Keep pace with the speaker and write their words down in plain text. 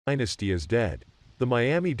Dynasty is dead. The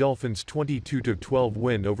Miami Dolphins' 22-12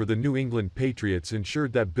 win over the New England Patriots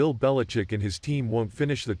ensured that Bill Belichick and his team won't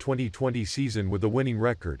finish the 2020 season with a winning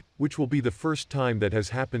record, which will be the first time that has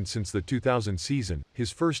happened since the 2000 season, his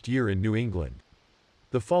first year in New England.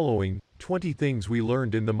 The following, 20 things we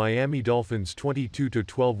learned in the Miami Dolphins'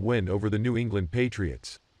 22-12 win over the New England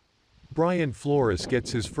Patriots. Brian Flores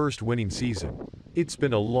gets his first winning season. It's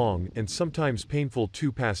been a long and sometimes painful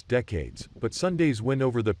 2 past decades, but Sunday's win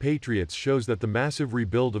over the Patriots shows that the massive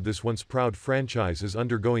rebuild of this once proud franchise is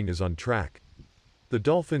on track. The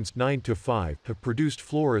Dolphins, 9-5, have produced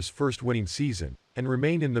Flores' first winning season, and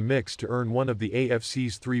remain in the mix to earn one of the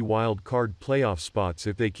AFC's 3 wild card playoff spots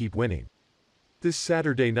if they keep winning. This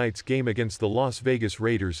Saturday night's game against the Las Vegas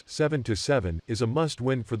Raiders, 7-7, is a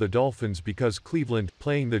must-win for the Dolphins because Cleveland,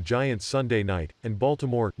 playing the Giants Sunday night, and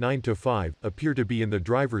Baltimore, 9-5, appear to be in the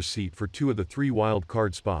driver's seat for 2 of the 3 wild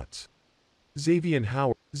card spots. Xavier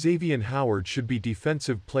Howard should be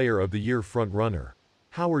Defensive Player of the Year front-runner.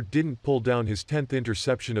 Howard didn't pull down his 10th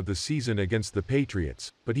interception of the season against the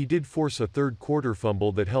Patriots, but he did force a third-quarter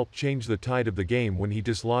fumble that helped change the tide of the game when he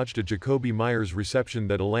dislodged a Jacoby Myers reception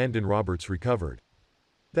that Elandon Roberts recovered.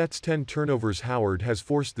 That's 10 turnovers Howard has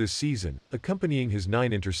forced this season, accompanying his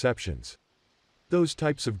 9 interceptions. Those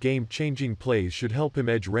types of game-changing plays should help him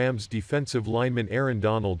edge Rams defensive lineman Aaron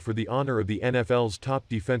Donald for the honor of the NFL's top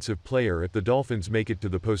defensive player if the Dolphins make it to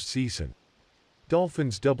the postseason.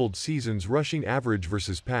 Dolphins doubled season's rushing average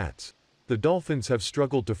versus Pats. The Dolphins have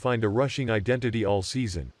struggled to find a rushing identity all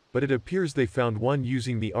season, but it appears they found one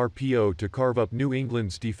using the RPO to carve up New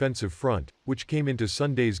England's defensive front, which came into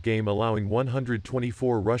Sunday's game allowing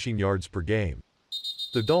 124 rushing yards per game.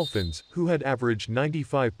 The Dolphins, who had averaged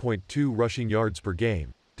 95.2 rushing yards per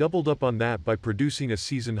game, doubled up on that by producing a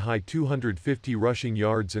season-high 250 rushing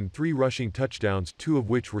yards and 3 rushing touchdowns, 2 of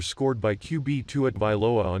which were scored by QB Tua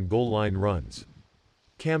Tagovailoa on goal line runs.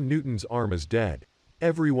 Cam Newton's arm is dead.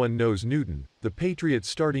 Everyone knows Newton, the Patriots'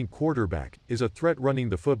 starting quarterback, is a threat running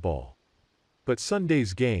the football. But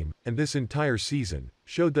Sunday's game, and this entire season,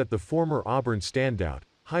 showed that the former Auburn standout,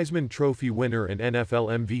 Heisman Trophy winner and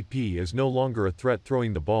NFL MVP is no longer a threat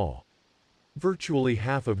throwing the ball. Virtually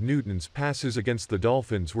half of Newton's passes against the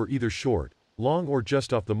Dolphins were either short, long or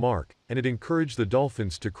just off the mark, and it encouraged the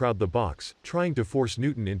Dolphins to crowd the box, trying to force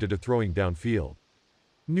Newton into throwing downfield.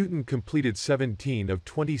 Newton completed 17 of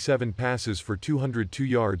 27 passes for 202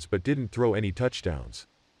 yards but didn't throw any touchdowns.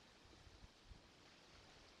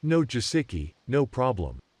 No Gesicki, no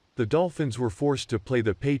problem. The Dolphins were forced to play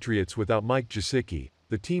the Patriots without Mike Gesicki,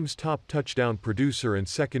 the team's top touchdown producer and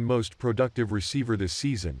second most productive receiver this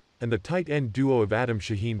season, and the tight end duo of Adam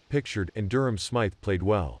Shaheen, Pickard, and Durham Smythe played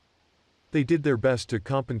well. They did their best to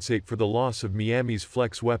compensate for the loss of Miami's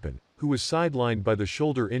flex weapon, who was sidelined by the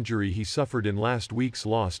shoulder injury he suffered in last week's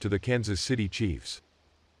loss to the Kansas City Chiefs.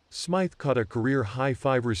 Smythe caught a career-high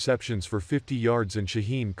 5 receptions for 50 yards and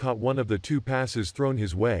Shaheen caught one of the 2 passes thrown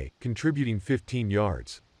his way, contributing 15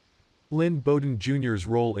 yards. Lynn Bowden Jr.'s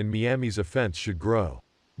role in Miami's offense should grow.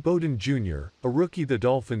 Bowden Jr., a rookie the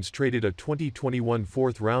Dolphins traded a 2021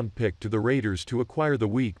 fourth-round pick to the Raiders to acquire the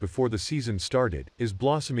week before the season started, is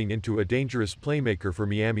blossoming into a dangerous playmaker for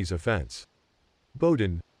Miami's offense.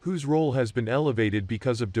 Bowden, whose role has been elevated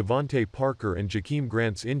because of Devontae Parker and Jakeem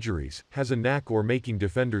Grant's injuries, has a knack for making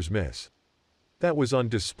defenders miss. That was on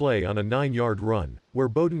display on a 9-yard run, where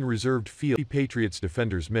Bowden reserved field Patriots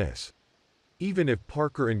defenders miss. Even if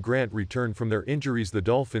Parker and Grant return from their injuries, the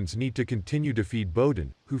Dolphins need to continue to feed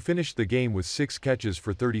Bowden, who finished the game with 6 catches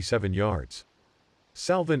for 37 yards.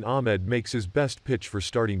 Salvon Ahmed makes his best pitch for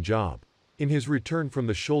starting job. In his return from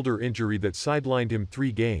the shoulder injury that sidelined him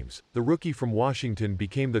 3 games, the rookie from Washington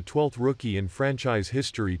became the 12th rookie in franchise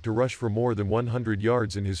history to rush for more than 100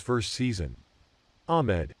 yards in his first season.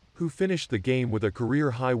 Ahmed, who finished the game with a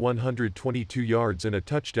career-high 122 yards and a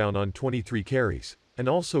touchdown on 23 carries, and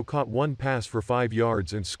also caught 1 pass for 5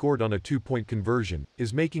 yards and scored on a 2-point conversion,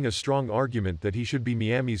 is making a strong argument that he should be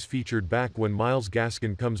Miami's featured back when Myles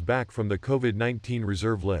Gaskin comes back from the COVID-19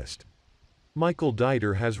 reserve list. Michael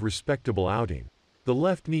Dieter has respectable outing. The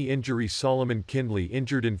left knee injury Solomon Kindley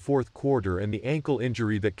injured in fourth quarter and the ankle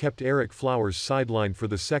injury that kept Eric Flowers sidelined for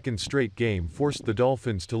the 2nd straight game forced the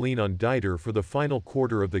Dolphins to lean on Dieter for the final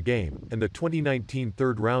quarter of the game, and the 2019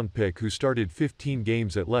 third-round pick who started 15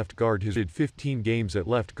 games at left guard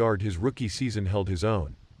his rookie season held his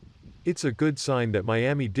own. It's a good sign that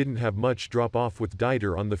Miami didn't have much drop-off with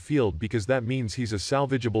Dieter on the field because that means he's a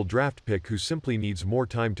salvageable draft pick who simply needs more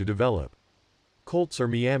time to develop. Colts are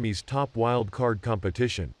Miami's top wild card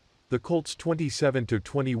competition. The Colts'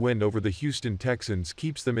 27-20 win over the Houston Texans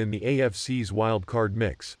keeps them in the AFC's wild card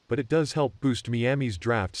mix, but it does help boost Miami's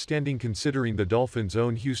draft standing considering the Dolphins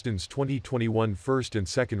own Houston's 2021 first and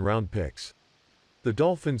second round picks. The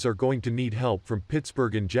Dolphins are going to need help from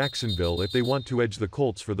Pittsburgh and Jacksonville if they want to edge the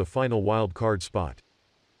Colts for the final wild card spot.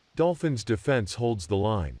 Dolphins' defense holds the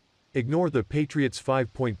line. Ignore the Patriots'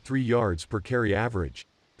 5.3 yards per carry average.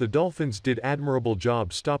 The Dolphins did admirable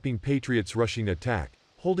job stopping Patriots' rushing attack,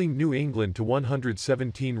 holding New England to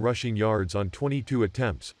 117 rushing yards on 22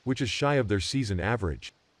 attempts, which is shy of their season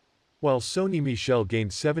average. While Sony Michel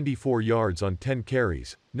gained 74 yards on 10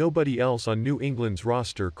 carries, nobody else on New England's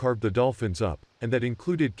roster carved the Dolphins up, and that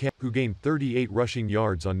included Cam, who gained 38 rushing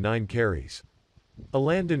yards on 9 carries.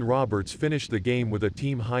 Elandon Roberts finished the game with a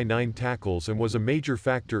team-high 9 tackles and was a major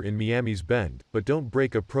factor in Miami's bend, but don't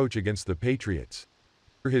break approach against the Patriots.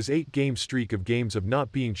 For his 8-game streak of games of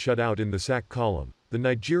not being shut out in the sack column, the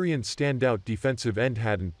Nigerian standout defensive end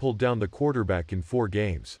hadn't pulled down the quarterback in 4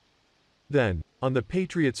 games. Then, on the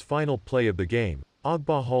Patriots' final play of the game,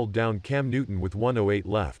 Ogba hauled down Cam Newton with 1:08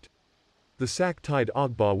 left. The sack tied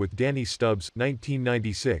Ogba with Danny Stubbs,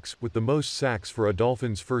 1996, with the most sacks for a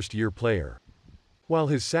Dolphins first-year player. While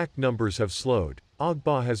his sack numbers have slowed,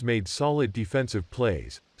 Ogba has made solid defensive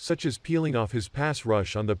plays, such as peeling off his pass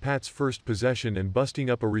rush on the Pats' first possession and busting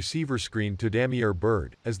up a receiver screen to Damiere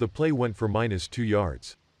Byrd, as the play went for -2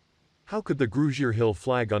 yards. How could the Grugier Hill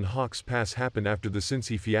flag on Hawks pass happen after the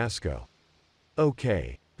Cincy fiasco?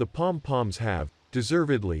 Okay, the Pom-Poms have,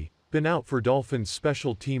 deservedly, been out for Dolphins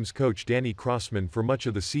special teams coach Danny Crossman for much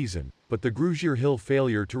of the season, but the Grugier Hill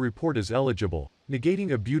failure to report as eligible,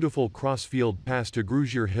 negating a beautiful cross-field pass to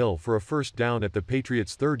Grugier Hill for a first down at the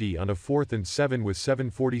Patriots' 30 on a 4th and 7 with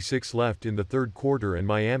 7:46 left in the third quarter and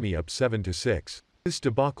Miami up 7-6. This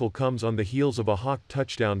debacle comes on the heels of a Hawk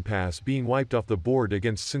touchdown pass being wiped off the board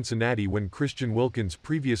against Cincinnati when Christian Wilkins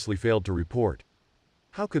previously failed to report.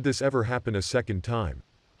 How could this ever happen a second time?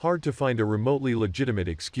 Hard to find a remotely legitimate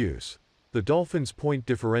excuse. The Dolphins' point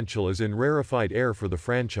differential is in rarefied air for the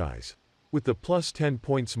franchise. With the +10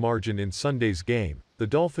 points margin in Sunday's game, the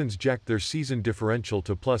Dolphins jacked their season differential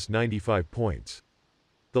to +95 points.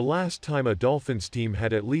 The last time a Dolphins team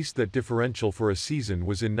had at least that differential for a season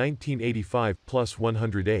was in 1985,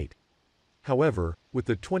 +108. However, with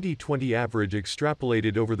the 2020 average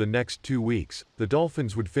extrapolated over the next 2 weeks, the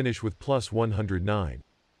Dolphins would finish with +109.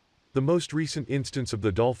 The most recent instance of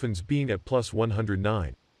the Dolphins being at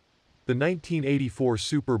 +109. The 1984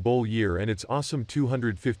 Super Bowl year and its awesome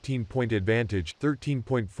 215-point advantage,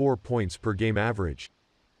 13.4 points per game average.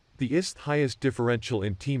 The highest differential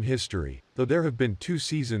in team history, though there have been 2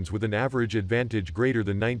 seasons with an average advantage greater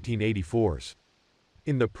than 1984's.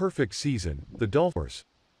 In the perfect season, the Dolphins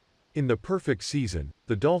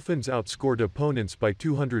outscored opponents by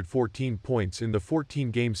 214 points in the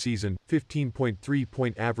 14-game season,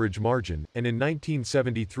 15.3-point average margin, and in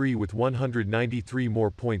 1973 with 193 more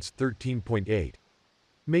points, 13.8.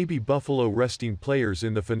 Maybe Buffalo resting players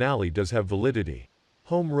in the finale does have validity.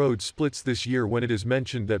 Home road splits this year when it is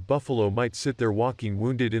mentioned that Buffalo might sit there walking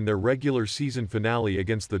wounded in their regular season finale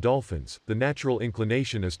against the Dolphins. The natural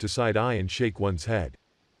inclination is to side eye and shake one's head.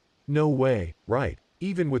 No way, right?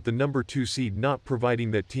 Even with the number 2 seed not providing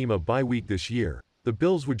that team a bye week this year, the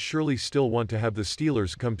Bills would surely still want to have the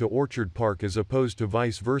Steelers come to Orchard Park as opposed to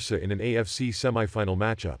vice versa in an AFC semifinal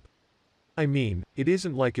matchup. I mean, it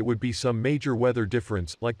isn't like it would be some major weather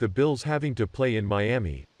difference like the Bills having to play in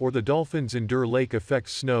Miami, or the Dolphins endure lake effect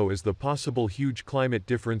snow as the possible huge climate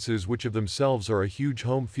differences which of themselves are a huge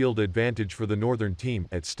home field advantage for the northern team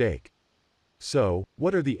at stake. So,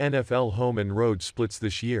 what are the NFL home and road splits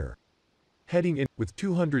this year? Heading in, with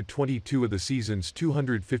 222 of the season's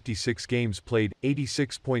 256 games played,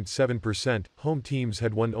 86.7%, home teams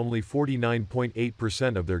had won only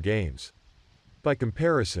 49.8% of their games. By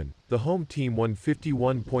comparison, the home team won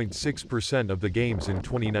 51.6% of the games in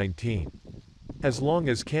 2019. As long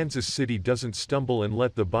as Kansas City doesn't stumble and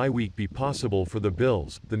let the bye week be possible for the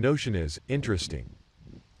Bills, the notion is interesting.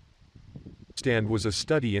 Stand was a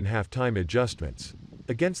study in halftime adjustments.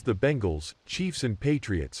 Against the Bengals, Chiefs and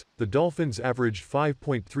Patriots, the Dolphins averaged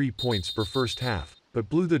 5.3 points per first half, but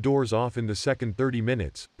blew the doors off in the second 30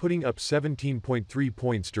 minutes, putting up 17.3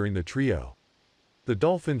 points during the trio. The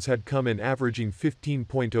Dolphins had come in averaging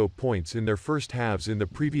 15.0 points in their first halves in the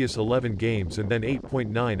previous 11 games and then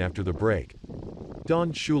 8.9 after the break.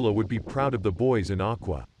 Don Shula would be proud of the boys in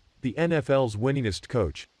Aqua. The NFL's winningest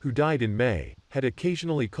coach, who died in May, had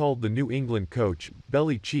occasionally called the New England coach,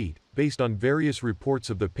 belly cheat, based on various reports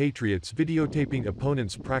of the Patriots videotaping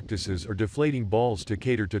opponents' practices or deflating balls to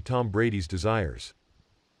cater to Tom Brady's desires.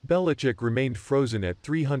 Belichick remained frozen at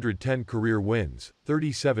 310 career wins,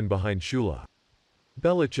 37 behind Shula.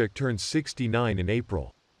 Belichick turned 69 in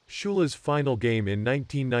April. Shula's final game in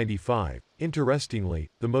 1995, interestingly,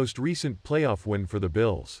 the most recent playoff win for the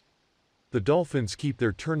Bills. The Dolphins keep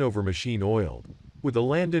their turnover machine oiled. With a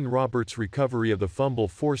Landon Roberts recovery of the fumble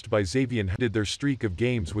forced by Xavier headed their streak of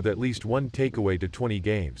games with at least one takeaway to 20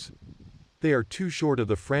 games. They are too short of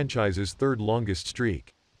the franchise's third longest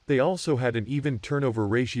streak. They also had an even turnover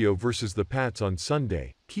ratio versus the Pats on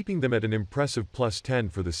Sunday, keeping them at an impressive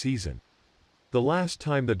 +10 for the season. The last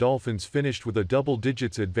time the Dolphins finished with a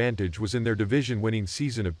double-digits advantage was in their division-winning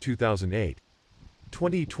season of 2008.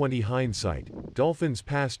 2020 hindsight, Dolphins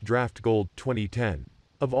passed draft gold 2010.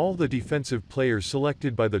 Of all the defensive players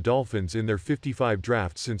selected by the Dolphins in their 55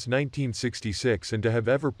 drafts since 1966 and to have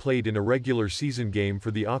ever played in a regular season game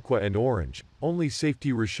for the Aqua and Orange, only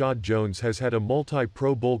safety Rashad Jones has had a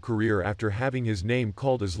multi-Pro Bowl career after having his name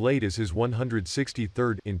called as late as his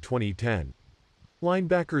 163rd in 2010.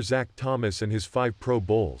 Linebacker Zach Thomas and his 5 Pro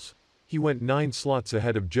Bowls. He went 9 slots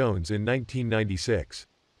ahead of Jones in 1996.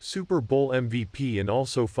 Super Bowl MVP and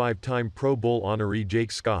also 5-time Pro Bowl honoree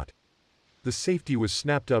Jake Scott. The safety was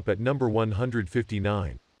snapped up at number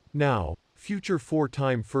 159. Now, future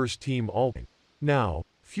 4-time first-team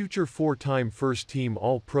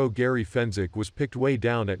All-Pro Gary Fenwick was picked way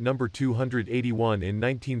down at number 281 in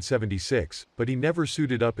 1976, but he never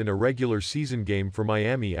suited up in a regular season game for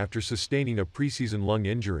Miami after sustaining a preseason lung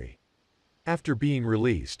injury. After being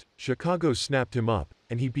released, Chicago snapped him up,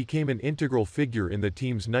 and he became an integral figure in the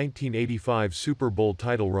team's 1985 Super Bowl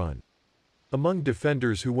title run. Among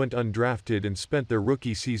defenders who went undrafted and spent their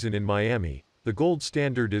rookie season in Miami, the gold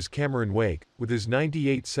standard is Cameron Wake, with his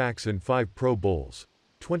 98 sacks and 5 Pro Bowls.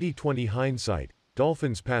 2020 hindsight,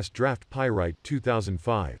 Dolphins passed draft Pyrite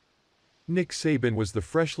 2005. Nick Saban was the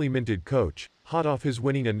freshly minted coach, hot off his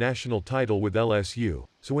winning a national title with LSU,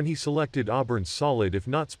 so when he selected Auburn's solid if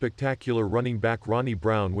not spectacular running back Ronnie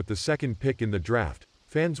Brown with the second pick in the draft,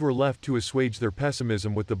 fans were left to assuage their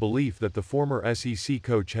pessimism with the belief that the former SEC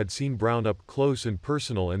coach had seen Brown up close and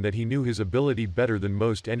personal and that he knew his ability better than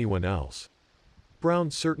most anyone else.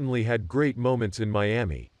 Brown certainly had great moments in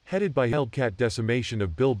Miami, headed by Hellcat decimation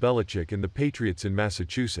of Bill Belichick and the Patriots in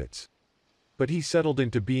Massachusetts. But he settled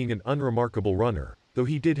into being an unremarkable runner, though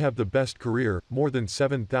he did have the best career, more than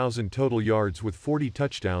 7,000 total yards with 40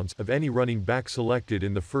 touchdowns, of any running back selected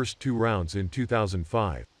in the first 2 rounds in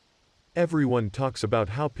 2005. Everyone talks about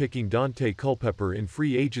how picking Dante Culpepper in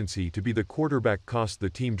free agency to be the quarterback cost the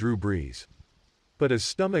team Drew Brees. But as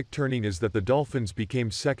stomach-turning as that the Dolphins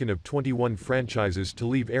became second of 21 franchises to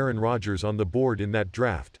leave Aaron Rodgers on the board in that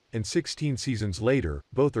draft, and 16 seasons later,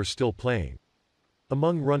 both are still playing.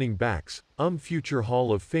 Among running backs, future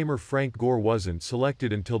Hall of Famer Frank Gore wasn't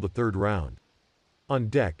selected until the 3rd round. On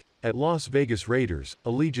deck, at Las Vegas Raiders,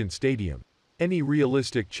 Allegiant Stadium. Any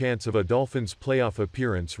realistic chance of a Dolphins playoff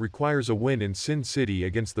appearance requires a win in Sin City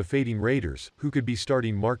against the fading Raiders, who could be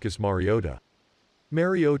starting Marcus Mariota.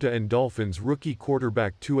 Mariota and Dolphins rookie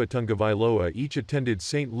quarterback Tua Tagovailoa each attended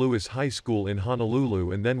St. Louis High School in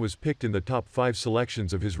Honolulu and then was picked in the top 5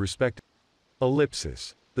 selections of his respective.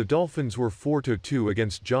 The Dolphins were 4-2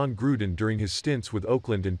 against John Gruden during his stints with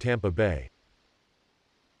Oakland and Tampa Bay.